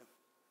before him.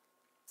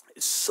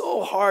 It's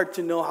so hard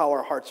to know how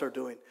our hearts are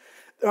doing.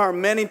 There are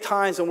many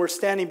times when we're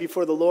standing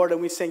before the Lord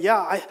and we say,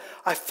 yeah,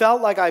 I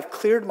felt like I've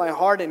cleared my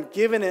heart and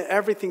given it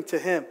everything to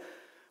him.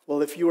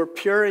 Well, if you were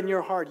pure in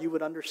your heart, you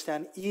would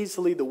understand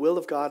easily the will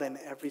of God in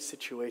every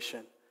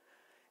situation.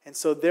 And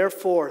so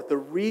therefore, the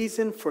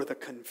reason for the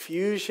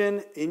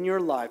confusion in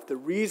your life, the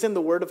reason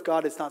the word of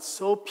God is not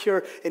so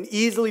pure and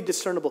easily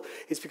discernible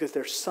is because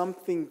there's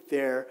something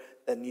there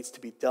that needs to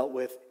be dealt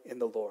with in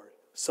the Lord.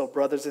 So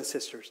brothers and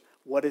sisters,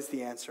 what is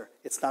the answer?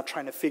 It's not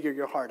trying to figure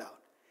your heart out.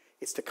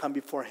 It's to come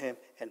before him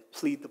and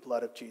plead the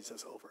blood of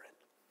Jesus over it.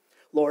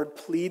 Lord,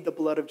 plead the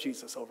blood of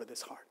Jesus over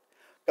this heart.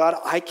 God,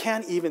 I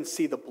can't even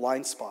see the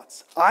blind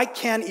spots. I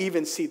can't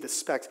even see the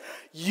specks.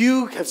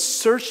 You have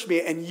searched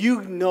me and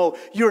you know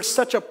you're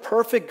such a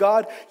perfect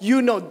God.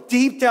 You know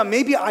deep down,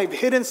 maybe I've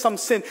hidden some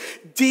sin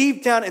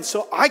deep down, and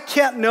so I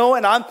can't know,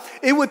 and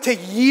it would take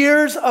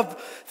years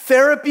of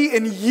therapy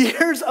and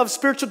years of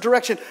spiritual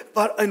direction.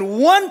 But in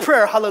one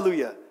prayer,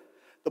 hallelujah,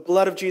 the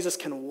blood of Jesus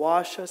can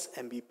wash us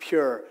and be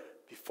pure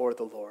before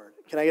the Lord.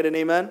 Can I get an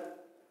amen?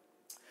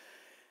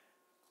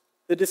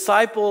 The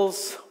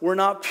disciples were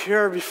not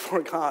pure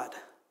before God.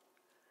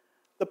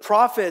 The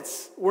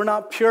prophets were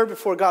not pure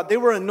before God. They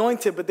were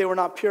anointed, but they were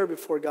not pure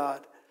before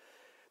God.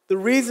 The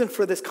reason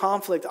for this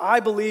conflict, I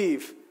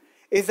believe,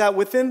 is that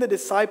within the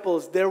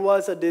disciples, there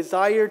was a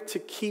desire to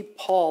keep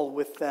Paul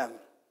with them,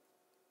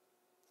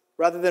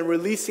 rather than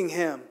releasing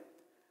him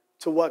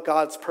to what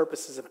God's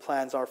purposes and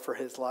plans are for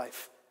his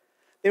life.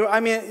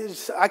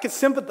 I could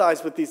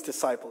sympathize with these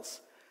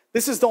disciples.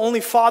 This is the only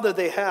father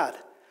they had.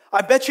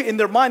 I bet you in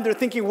their mind they're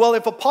thinking, well,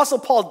 if Apostle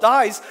Paul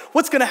dies,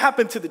 what's going to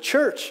happen to the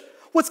church?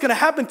 What's going to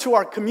happen to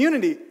our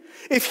community?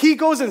 If he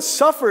goes and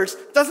suffers,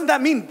 doesn't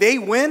that mean they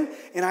win?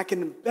 And I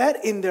can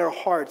bet in their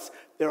hearts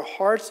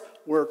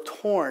were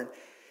torn.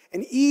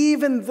 And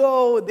even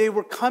though they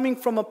were coming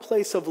from a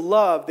place of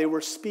love, they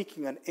were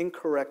speaking an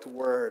incorrect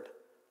word.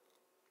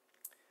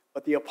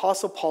 But the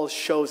Apostle Paul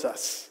shows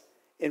us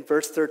in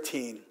verse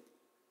 13.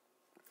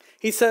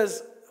 He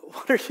says,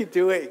 what are you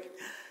doing?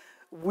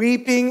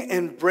 Weeping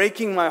and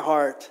breaking my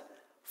heart,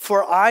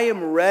 for I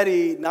am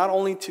ready not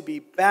only to be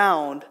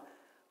bound,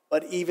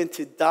 but even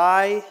to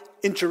die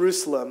in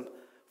Jerusalem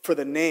for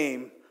the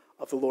name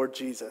of the Lord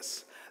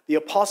Jesus. The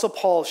Apostle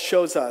Paul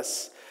shows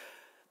us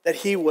that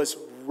he was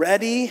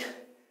ready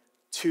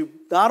to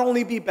not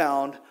only be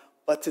bound,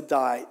 but to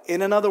die.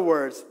 In other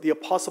words, the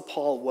Apostle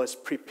Paul was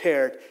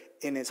prepared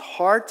in his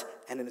heart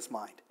and in his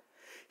mind.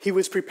 He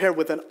was prepared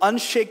with an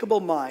unshakable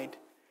mind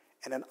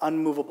and an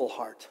unmovable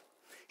heart.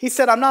 He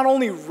said, I'm not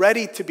only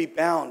ready to be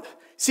bound.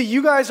 See,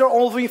 you guys are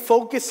only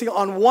focusing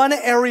on one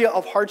area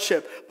of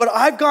hardship, but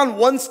I've gone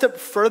one step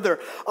further.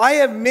 I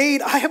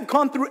have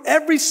gone through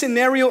every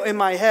scenario in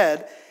my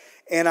head,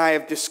 and I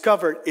have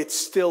discovered it's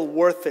still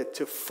worth it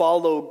to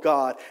follow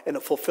God and to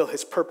fulfill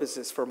His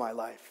purposes for my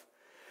life.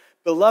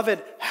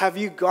 Beloved, have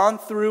you gone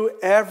through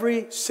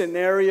every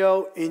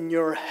scenario in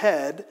your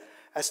head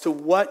as to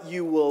what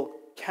you will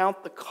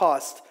count the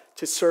cost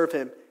to serve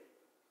Him?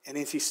 And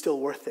is He still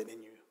worth it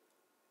in you?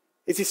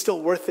 Is He still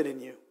worth it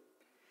in you?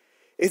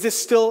 Is it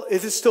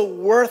still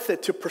worth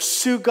it to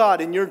pursue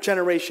God in your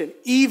generation,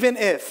 even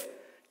if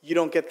you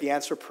don't get the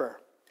answer prayer?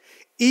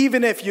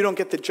 Even if you don't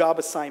get the job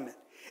assignment?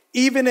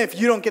 Even if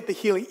you don't get the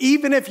healing?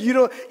 Even if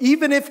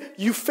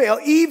you fail?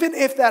 Even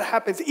if that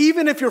happens?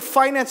 Even if your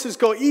finances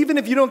go? Even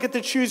if you don't get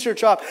to choose your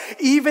job?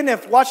 Even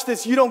if, watch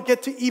this, you don't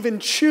get to even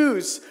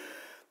choose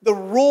the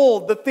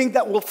role, the thing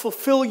that will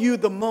fulfill you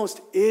the most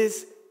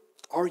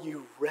are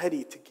you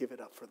ready to give it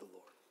up for the Lord?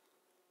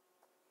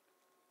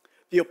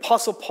 The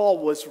Apostle Paul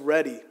was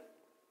ready.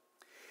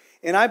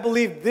 And I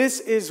believe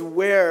this is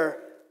where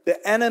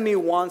the enemy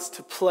wants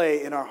to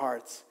play in our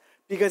hearts.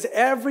 Because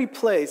every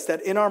place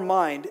that in our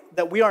mind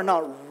that we are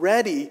not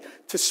ready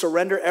to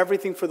surrender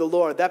everything for the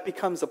Lord, that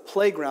becomes a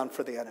playground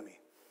for the enemy.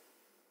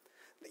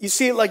 You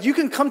see, like you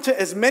can come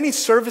to as many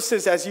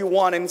services as you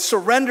want and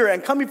surrender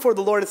and come before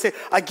the Lord and say,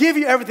 I give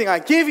you everything, I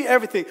give you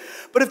everything.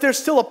 But if there's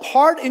still a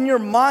part in your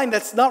mind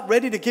that's not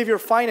ready to give your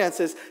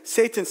finances,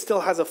 Satan still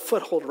has a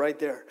foothold right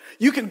there.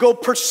 You can go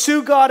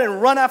pursue God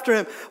and run after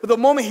Him, but the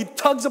moment he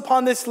tugs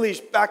upon this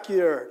leash, back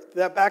to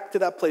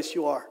that place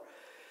you are.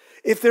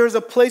 If there is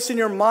a place in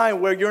your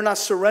mind where you're not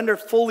surrendered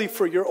fully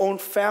for your own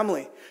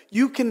family,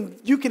 you can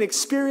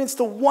experience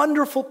the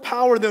wonderful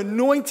power, the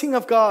anointing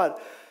of God.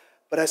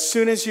 But as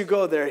soon as you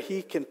go there,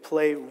 He can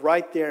play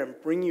right there and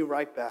bring you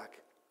right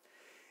back.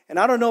 And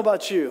I don't know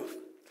about you,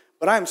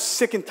 but I'm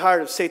sick and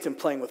tired of Satan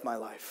playing with my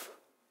life.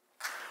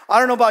 I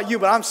don't know about you,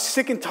 but I'm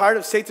sick and tired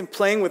of Satan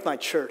playing with my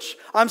church.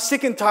 I'm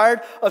sick and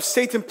tired of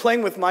Satan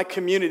playing with my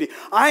community.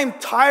 I am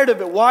tired of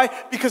it. Why?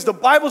 Because the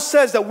Bible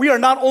says that we are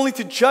not only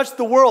to judge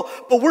the world,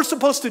 but we're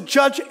supposed to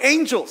judge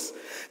angels.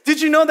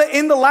 Did you know that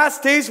in the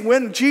last days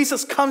when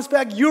Jesus comes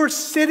back, you're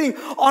sitting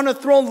on a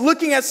throne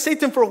looking at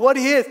Satan for what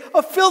he is,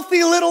 a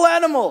filthy little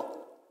animal.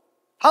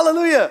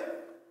 Hallelujah.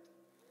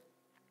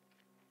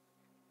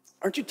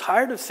 Aren't you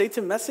tired of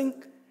Satan messing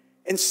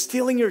and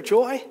stealing your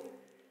joy?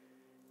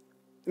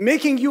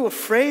 Making you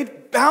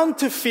afraid, bound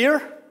to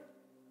fear,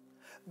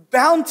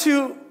 bound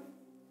to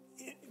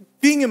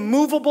being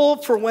immovable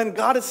for when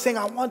God is saying,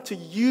 I want to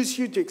use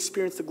you to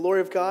experience the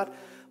glory of God.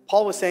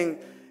 Paul was saying,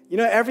 you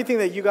know, everything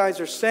that you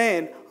guys are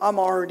saying, I'm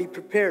already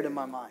prepared in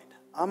my mind.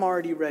 I'm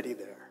already ready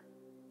there.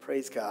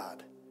 Praise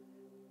God.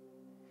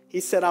 He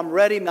said, I'm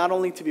ready not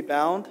only to be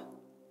bound,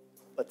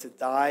 but to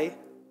die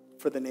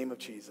for the name of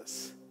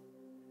Jesus.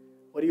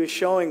 What he was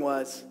showing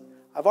was,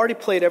 I've already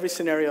played every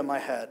scenario in my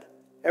head,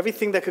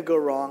 everything that could go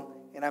wrong,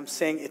 and I'm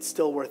saying it's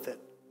still worth it.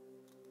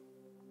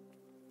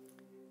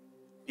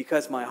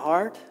 Because my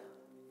heart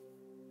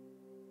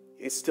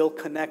is still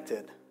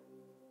connected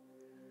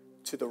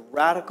to the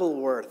radical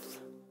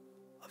worth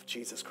of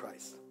Jesus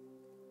Christ.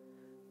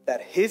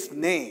 That His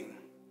name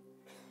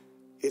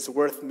is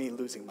worth me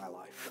losing my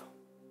life.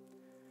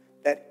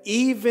 That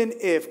even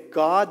if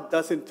God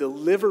doesn't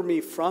deliver me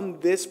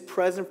from this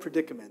present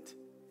predicament,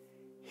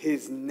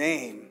 His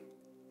name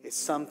is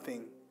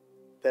something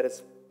that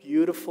is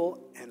beautiful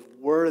and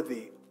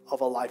worthy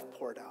of a life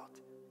poured out.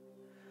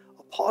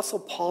 Apostle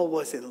Paul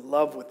was in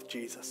love with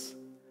Jesus.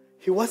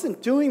 He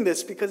wasn't doing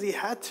this because he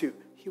had to.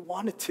 He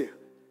wanted to.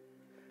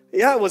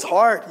 Yeah, it was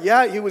hard.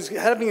 Yeah, he was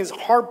having his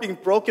heart being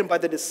broken by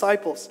the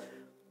disciples.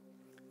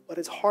 But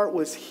his heart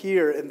was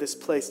here in this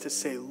place to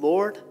say,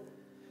 Lord,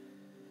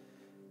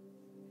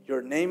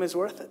 your name is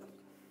worth it.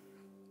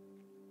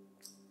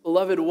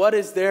 Beloved, what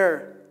is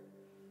there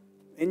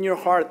in your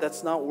heart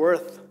that's not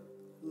worth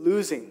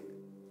losing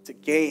to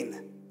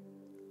gain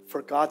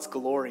for God's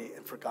glory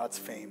and for God's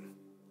fame?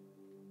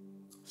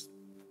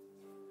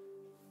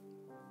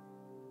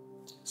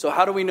 So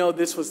how do we know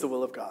this was the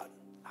will of God?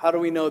 How do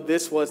we know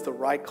this was the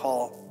right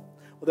call?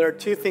 Well, there are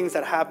two things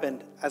that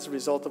happened as a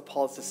result of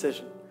Paul's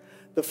decision.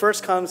 The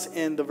first comes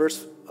in the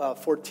verse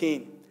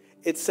 14.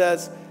 It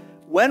says,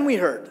 when we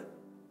heard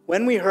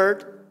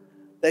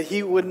that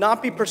he would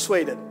not be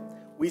persuaded,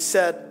 we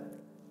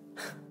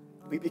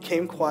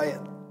became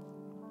quiet.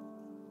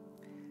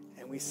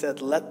 And we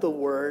said, let the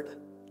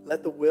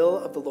will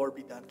of the Lord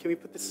be done. Can we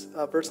put this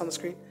verse on the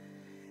screen?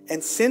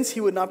 And since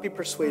he would not be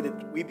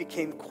persuaded, we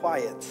became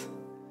quiet,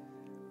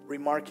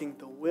 remarking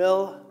the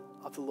will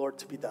of the Lord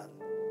to be done.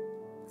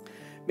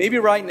 Maybe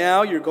right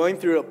now you're going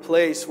through a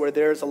place where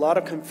there's a lot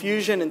of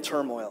confusion and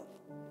turmoil,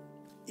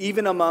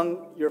 even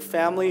among your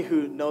family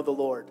who know the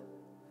Lord.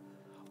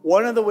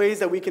 One of the ways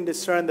that we can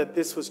discern that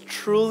this was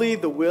truly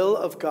the will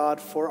of God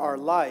for our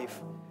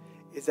life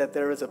is that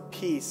there is a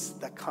peace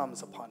that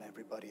comes upon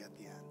everybody at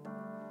the end.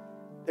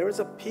 There is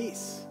a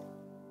peace,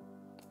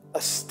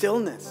 a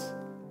stillness.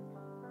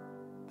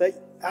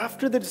 That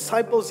after the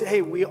disciples,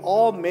 hey, we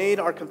all made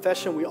our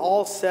confession, we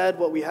all said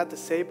what we had to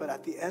say, but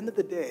at the end of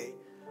the day,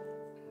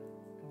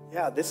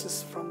 yeah, this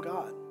is from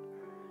God.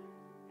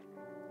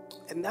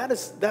 And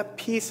that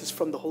peace is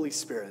from the Holy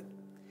Spirit.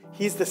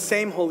 He's the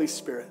same Holy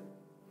Spirit.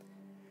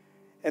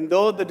 And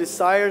though the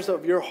desires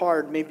of your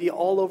heart may be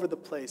all over the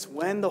place,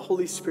 when the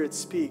Holy Spirit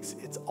speaks,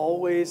 it's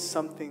always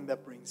something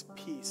that brings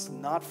peace,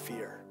 not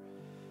fear,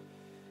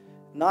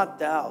 not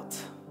doubt,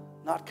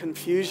 not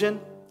confusion.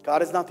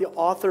 God is not the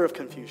author of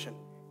confusion.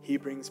 He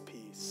brings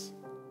peace.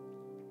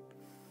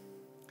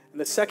 And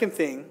the second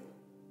thing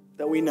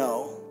that we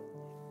know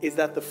is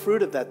that the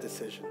fruit of that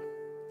decision.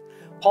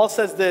 Paul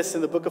says this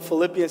in the book of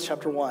Philippians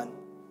chapter 1.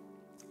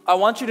 I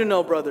want you to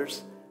know,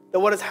 brothers, that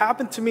what has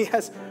happened to me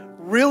has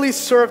really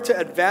served to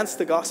advance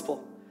the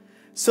gospel,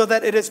 so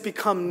that it has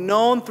become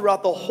known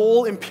throughout the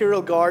whole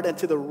imperial guard and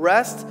to the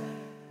rest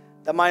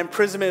that my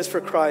imprisonment is for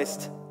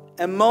Christ.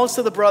 And most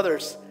of the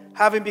brothers,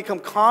 having become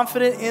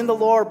confident in the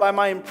Lord by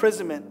my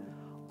imprisonment,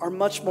 are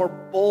much more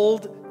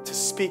bold to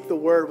speak the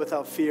word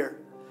without fear.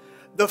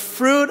 The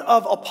fruit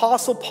of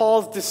Apostle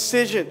Paul's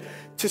decision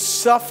to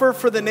suffer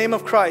for the name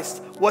of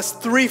Christ was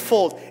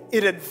threefold.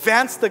 It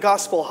advanced the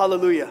gospel.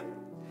 Hallelujah.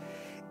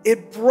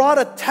 It brought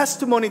a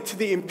testimony to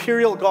the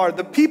imperial guard.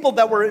 The people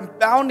that were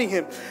bounding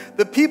him,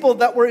 the people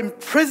that were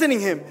imprisoning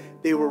him,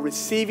 they were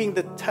receiving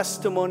the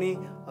testimony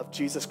of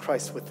Jesus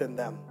Christ within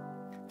them.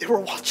 They were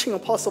watching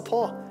Apostle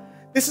Paul.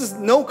 This is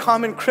no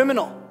common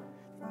criminal.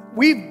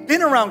 We've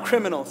been around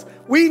criminals.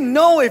 We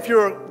know if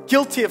you're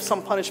guilty of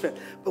some punishment,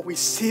 but we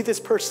see this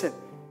person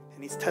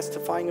and he's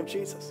testifying of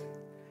Jesus.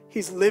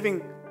 He's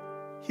living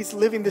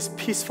this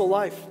peaceful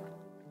life.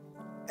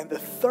 And the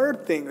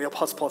third thing the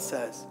Apostle Paul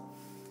says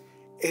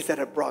is that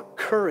it brought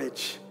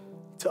courage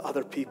to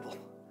other people.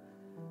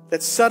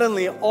 That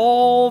suddenly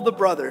all the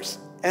brothers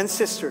and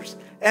sisters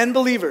and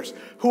believers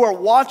who are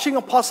watching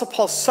Apostle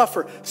Paul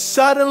suffer,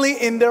 suddenly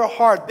in their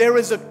heart, there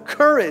is a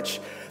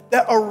courage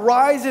that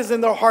arises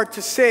in their heart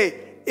to say,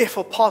 if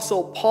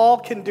Apostle Paul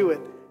can do it,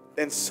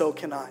 then so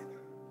can I.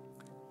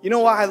 You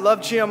know why I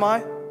love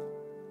GMI?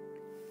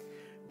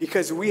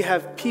 Because we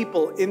have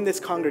people in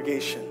this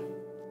congregation.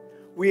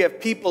 We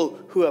have people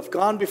who have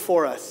gone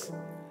before us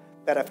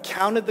that have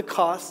counted the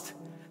cost,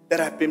 that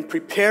have been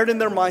prepared in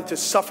their mind to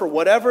suffer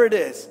whatever it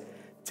is,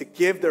 to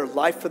give their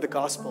life for the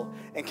gospel.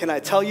 And can I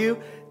tell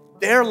you,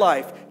 their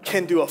life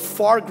can do a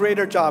far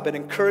greater job at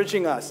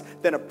encouraging us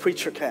than a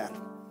preacher can.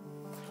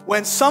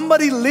 When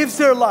somebody lives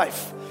their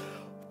life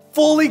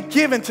fully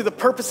given to the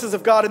purposes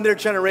of God in their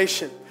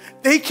generation,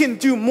 they can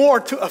do more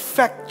to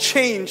affect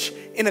change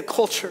in a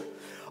culture.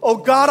 Oh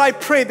God, I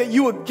pray that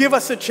you would give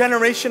us a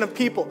generation of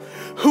people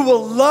who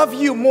will love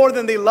you more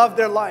than they love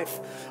their life.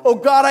 Oh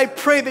God, I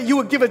pray that you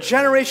would give a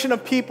generation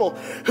of people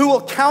who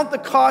will count the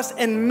cost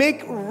and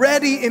make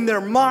ready in their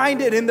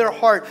mind and in their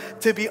heart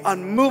to be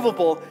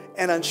unmovable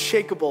and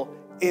unshakable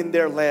in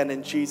their land,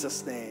 in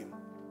Jesus' name.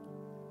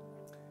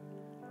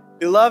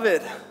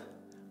 Beloved,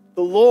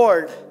 the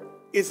Lord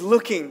is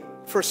looking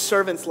for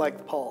servants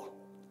like Paul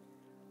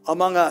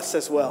among us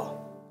as well.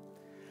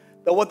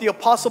 That what the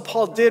Apostle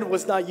Paul did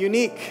was not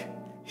unique.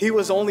 He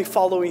was only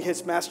following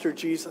his master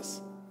Jesus,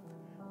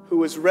 who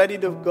was ready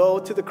to go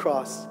to the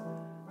cross,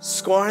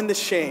 scorn the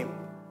shame,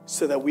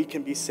 so that we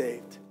can be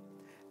saved.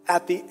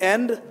 At the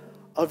end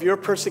of your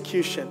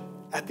persecution,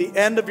 at the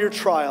end of your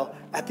trial,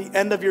 at the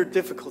end of your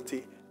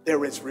difficulty,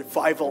 there is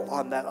revival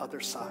on that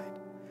other side.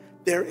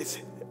 There is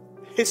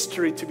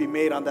history to be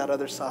made on that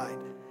other side.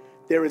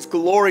 There is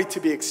glory to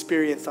be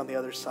experienced on the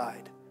other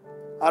side.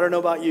 I don't know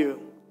about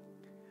you,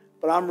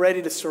 but I'm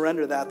ready to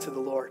surrender that to the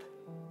Lord.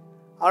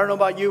 I don't know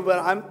about you, but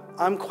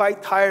I'm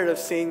quite tired of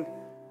seeing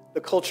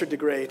the culture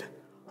degrade.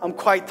 I'm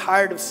quite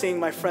tired of seeing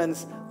my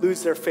friends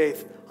lose their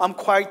faith. I'm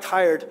quite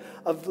tired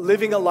of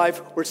living a life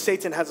where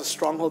Satan has a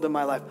stronghold in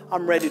my life.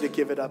 I'm ready to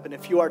give it up. And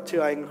if you are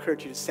too, I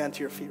encourage you to stand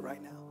to your feet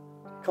right now.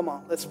 Come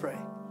on, let's pray.